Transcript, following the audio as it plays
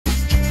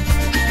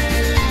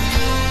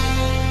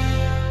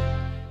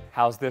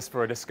How's this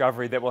for a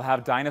discovery that will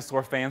have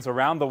dinosaur fans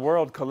around the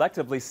world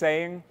collectively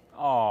saying,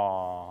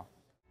 "Aww"?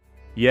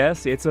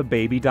 Yes, it's a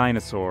baby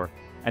dinosaur,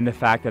 and the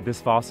fact that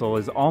this fossil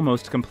is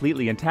almost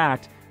completely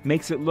intact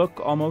makes it look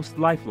almost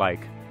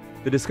lifelike.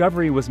 The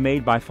discovery was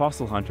made by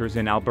fossil hunters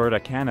in Alberta,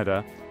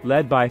 Canada,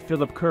 led by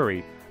Philip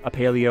Currie, a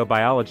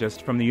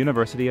paleobiologist from the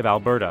University of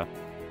Alberta.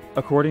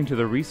 According to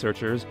the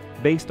researchers,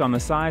 based on the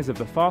size of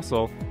the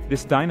fossil,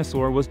 this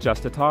dinosaur was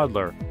just a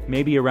toddler,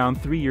 maybe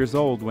around 3 years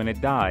old when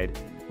it died,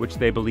 which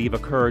they believe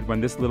occurred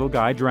when this little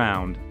guy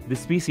drowned. The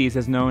species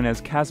is known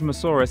as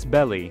Chasmosaurus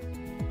belli,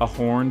 a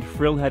horned,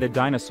 frill-headed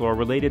dinosaur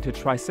related to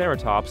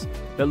Triceratops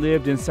that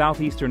lived in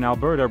southeastern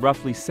Alberta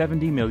roughly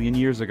 70 million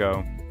years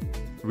ago.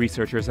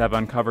 Researchers have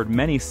uncovered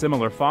many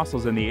similar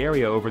fossils in the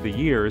area over the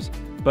years,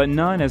 but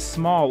none as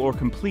small or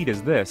complete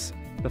as this.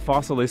 The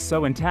fossil is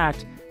so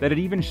intact that it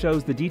even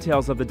shows the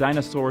details of the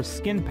dinosaur's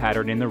skin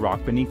pattern in the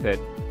rock beneath it.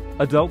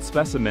 Adult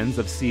specimens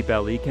of sea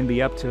belly can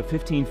be up to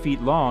 15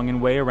 feet long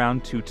and weigh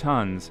around 2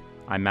 tons.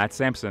 I'm Matt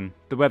Sampson,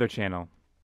 the Weather Channel.